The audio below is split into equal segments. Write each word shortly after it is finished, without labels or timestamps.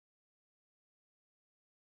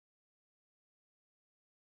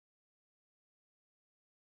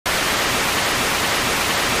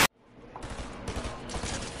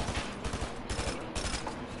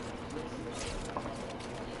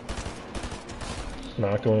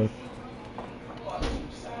Knocked one.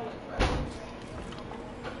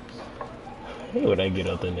 Hey, would I get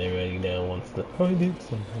up in there right now once the I did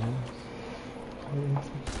something.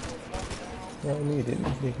 I needed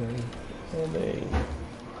anything. Oh man.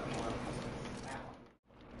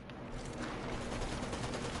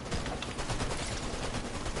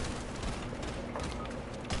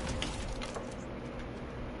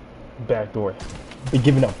 Backdoor. We're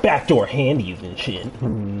giving out backdoor handies and shit.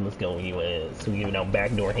 Let's go, US. We're giving out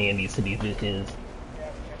backdoor handies to these bitches.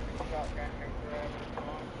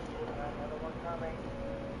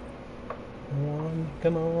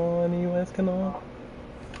 Come on, US, come on.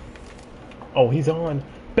 Oh, he's on.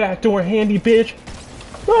 Backdoor handy, bitch.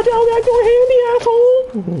 Backdoor handy, asshole.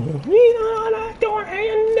 He's on backdoor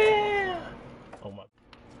handy. Oh my.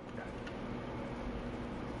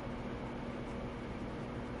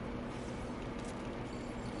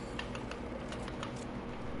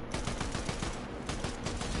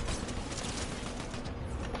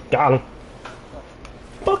 Got him.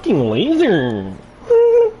 Fucking laser.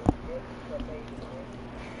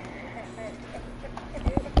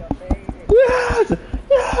 Yes!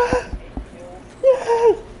 Yes!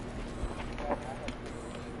 Yes!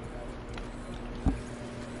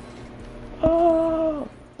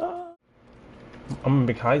 I'm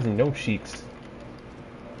Big Heisen, no cheeks.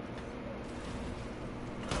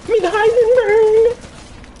 Big Heisenberg!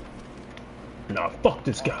 Nah, fuck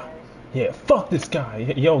this guy. Yeah, fuck this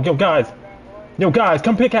guy. Yo, guys. Yo, guys,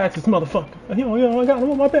 come pickaxe this motherfucker. Yo, I got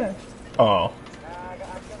him on my back. Oh.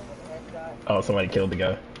 Oh, somebody killed the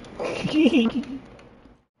guy.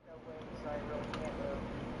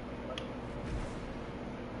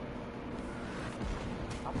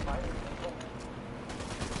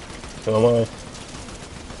 So am I.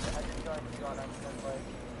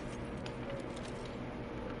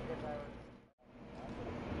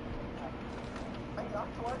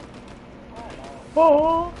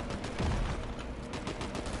 Oh.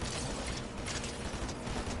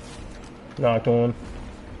 Knocked one.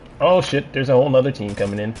 Oh shit, there's a whole other team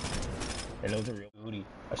coming in. And those are real booty.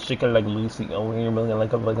 A chicken like Lucy over here looking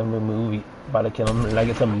like a movie. About to kill him like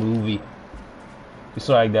it's a movie. We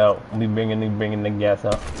swagged out. We bringing the gas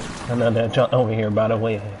out. Another jump over here by the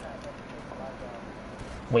way.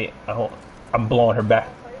 Wait, I'm blowing her back.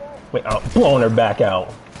 Wait, I'm blowing her back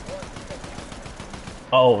out.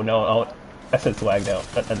 Oh no, oh, I said swagged out.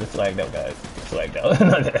 I just swagged out, guys. Swagged out.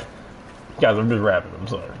 Guys, I'm just rapping. I'm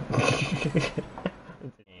sorry.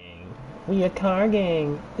 We a car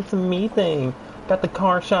gang. It's a me thing. Got the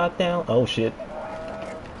car shot down. Oh shit.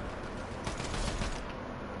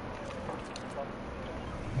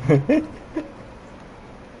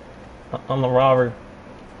 I'm a robber.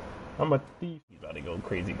 I'm a thief. He's about to go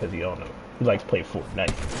crazy because he don't know. He likes to play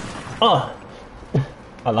Fortnite.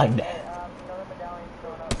 I like that.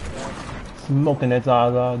 Smoking that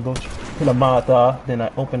Zaza, go to the Mata, then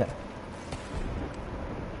I open it.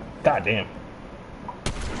 God damn.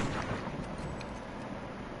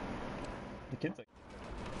 The kid's like.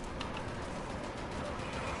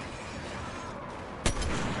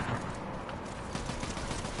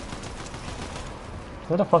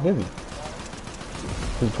 Where the fuck is he?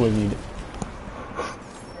 Who's Twizzy?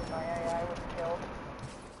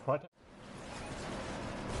 What?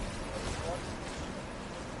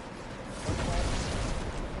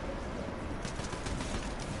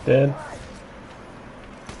 Dead.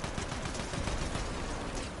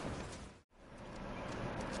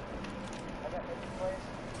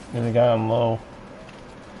 There's a guy on low.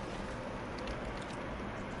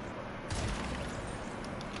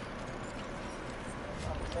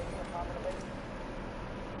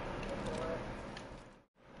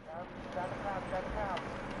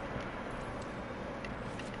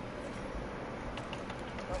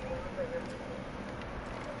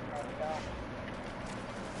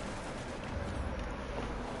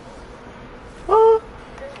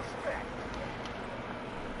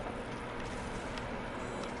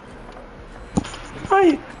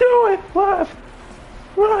 Right, do it, left,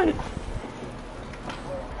 right.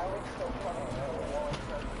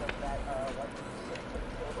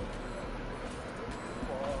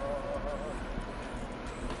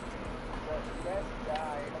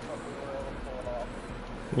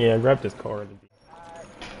 Yeah, grab this car.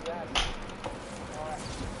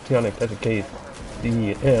 Tionic, that's a case.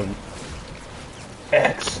 DMX.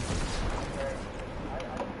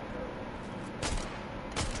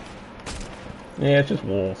 Yeah, it's just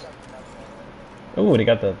wolves. Oh, they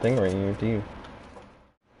got the thing right here too.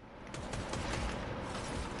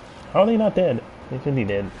 How are they not dead? They should be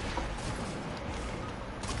dead.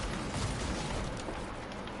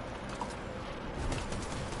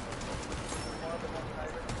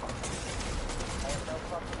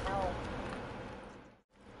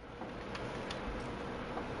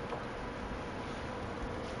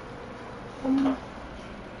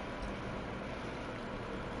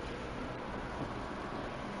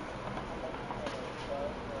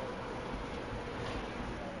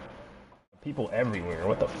 People everywhere.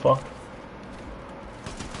 What the fuck?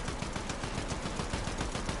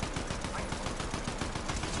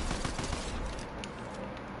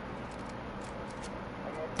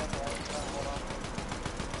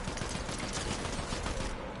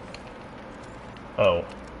 Oh.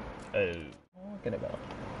 Oh. Talking about.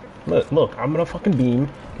 Look, I'm gonna fucking beam,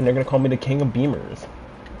 and they're gonna call me the king of beamers.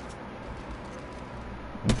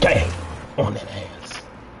 Gang! On that ass.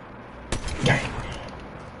 Gang!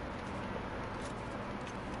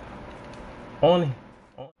 On.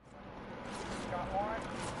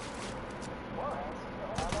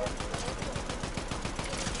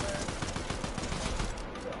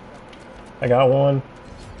 I got one.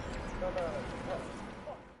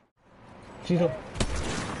 She's a...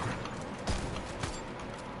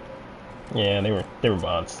 Yeah, they were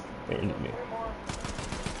bots. Yeah,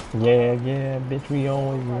 bitch, we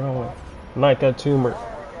always growing. Like a tumor.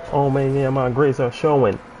 Oh man, yeah, my grades are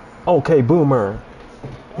showing. Okay, boomer.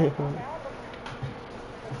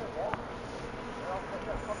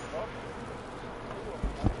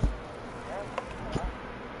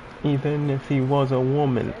 Even if he was a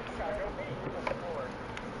woman.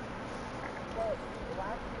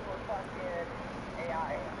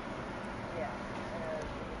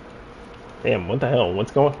 Damn, what the hell?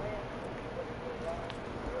 What's going on?